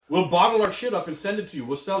We'll bottle our shit up and send it to you.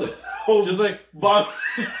 We'll sell it. Just like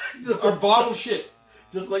our bottle shit.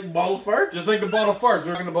 Just like bottle farts? Just like the bottle farts.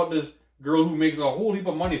 We're talking about this girl who makes a whole heap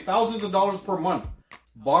of money, thousands of dollars per month,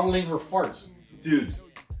 bottling her farts. Dude,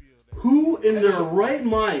 who in their right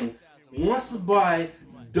mind wants to buy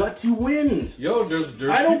dirty wind? Yo, there's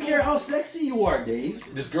I don't care how sexy you are,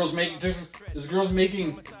 Dave. This girl's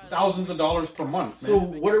making thousands of dollars per month. Man. So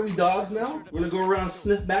what are we, dogs now? We're gonna go around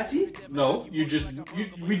sniff batty? No, we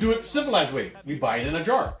do it civilized way. We buy it in a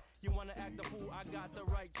jar.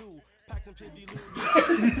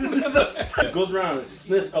 It goes around and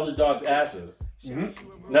sniffs other dogs' asses.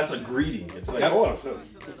 Mm-hmm. And that's a greeting. It's like,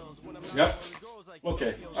 Yep.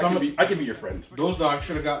 Okay, I can be your friend. Those dogs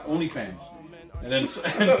should have got OnlyFans, and then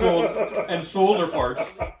sold their farts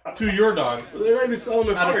to your dog. They're not even selling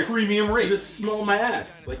their farts at a premium rate. They just smell my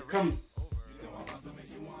ass. Like, come,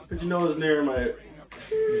 put your nose near my.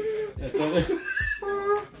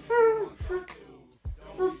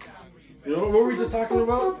 You know what were we just talking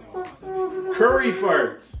about? Curry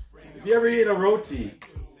farts. If you ever eat a roti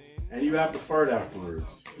and you have to fart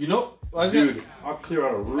afterwards, you know, I'll clear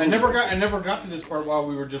out a room. I never got to this part while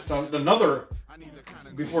we were just on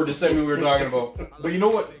before the segment we were talking about. But you know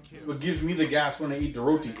what gives me the gas when I eat the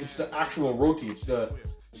roti? It's the actual roti.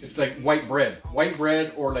 It's like white bread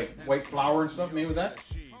or like white flour and stuff made with that.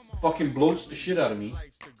 Fucking bloats the shit out of me,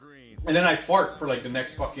 and then I fart for like the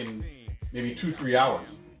next fucking maybe 2-3 hours.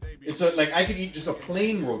 It's like I could eat just a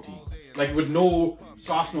plain roti, like with no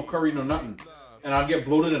sauce, no curry, no nothing, and I'll get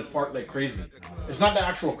bloated and fart like crazy. It's not the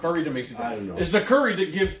actual curry that makes it. I don't know. It's the curry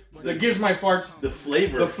that gives my farts the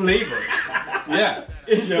flavor. Yeah,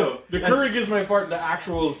 the curry gives my fart the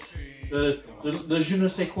actual the je ne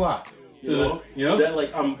sais quoi. You know that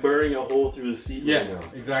like I'm burning a hole through the seat right now.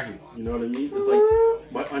 Exactly. You know what I mean? It's like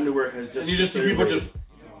my underwear has just. And you just see people just.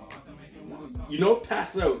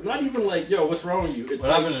 Pass out. Not even like, yo, what's wrong with you? It's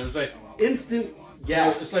what happened? It was like instant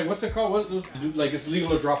gas. It's like, what's it called? Like it's legal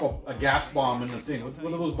to drop a gas bomb in the thing.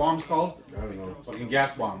 What are those bombs called? I don't know. Fucking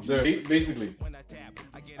gas bombs. They're basically.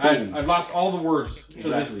 I've lost all the words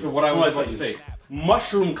to what I was about to say.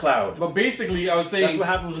 Mushroom cloud. But basically, I was saying that's what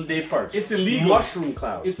happens when Dave farts. It's illegal. Mushroom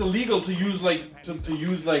cloud. It's illegal to use like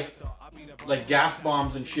gas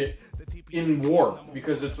bombs and shit in war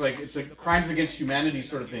because it's a crimes against humanity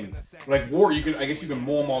sort of thing. Like war, I guess you can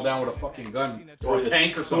mow them all down with a fucking gun or a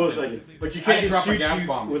tank or something. But you can't drop a gas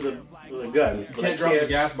bomb with a gun. You can't drop a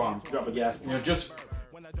gas bomb. Drop a gas bomb. Just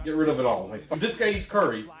get rid of it all. Like this guy eats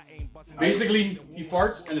curry. Basically, he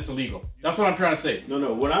farts and it's illegal. That's what I'm trying to say.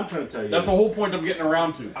 No. What I'm trying to tell you. That's the whole point I'm getting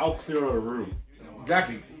around to. I'll clear out a room.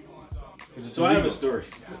 Exactly. So I have a story.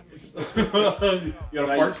 You got a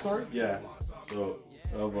fart story? Yeah. So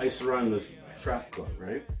I used to run this track club,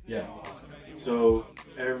 right? Yeah. So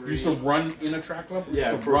you used to run in a track club?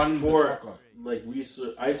 Yeah, for the track club. Like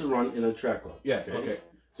I used to run in a track club. Yeah. Okay.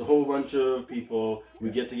 It's a whole bunch of people. We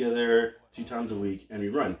get together 2 times a week and we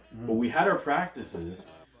run. Mm-hmm. But we had our practices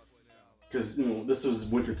because this was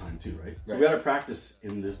wintertime too, right? So we had our practice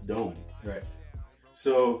in this dome. Right.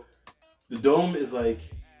 So the dome is like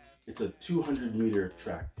it's a 200-meter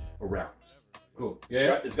track around. Cool.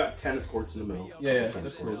 It's got tennis courts in the middle. Yeah.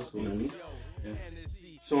 That's cool. You know what I mean? Yeah.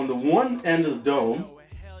 So on the one end of the dome,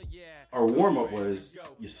 our warm-up was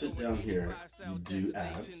you sit down here, you do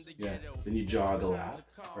abs, then you jog a lap,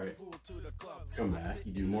 right? Come back,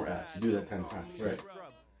 you do more abs. You do that 10 times. Right.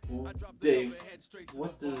 Well, Dave,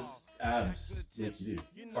 what does abs make you do?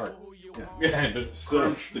 Fart. Yeah.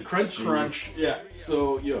 So the crunch. Yeah.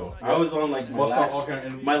 So I was on like my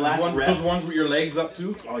last rep. Those ones with your legs up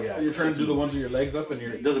too. Oh yeah. You're trying to do the ones with your legs up, and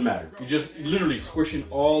it doesn't matter. You're just literally squishing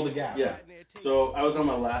all the gas. Yeah. So I was on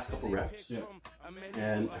my last couple reps. Yeah.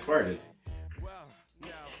 And I farted.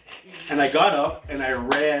 And I got up and I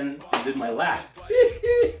ran and did my lap.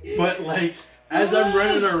 But like as I'm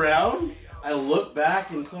running around, I look back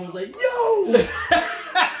and someone's like, "Yo,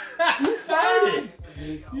 who farted?"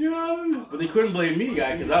 Yeah. But they couldn't blame me,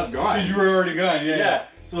 guy, because I was gone. Because you were already gone. Yeah.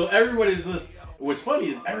 So everybody's just. What's funny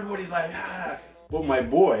is everybody's like, ah. But my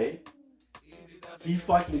boy, he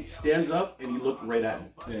fucking stands up and he looked right at me.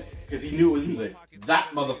 Yeah. Because he knew it was me. Like, that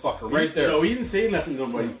motherfucker right there. No, he didn't say nothing to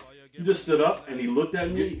nobody. He just stood up and he looked at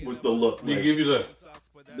me with the look. He give you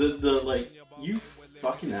the like, you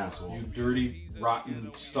fucking asshole. You dirty,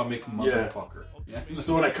 rotten stomach motherfucker. Yeah.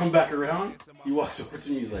 So when I come back around, he walks over to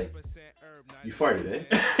me, he's like, "You farted, eh?"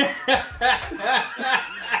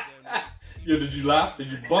 Yo, did you laugh? Did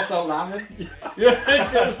you bust out laughing? Yeah.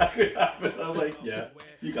 I could laugh, but I'm like, yeah,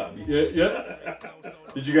 you got me. Yeah.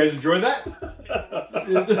 Did you guys enjoy that?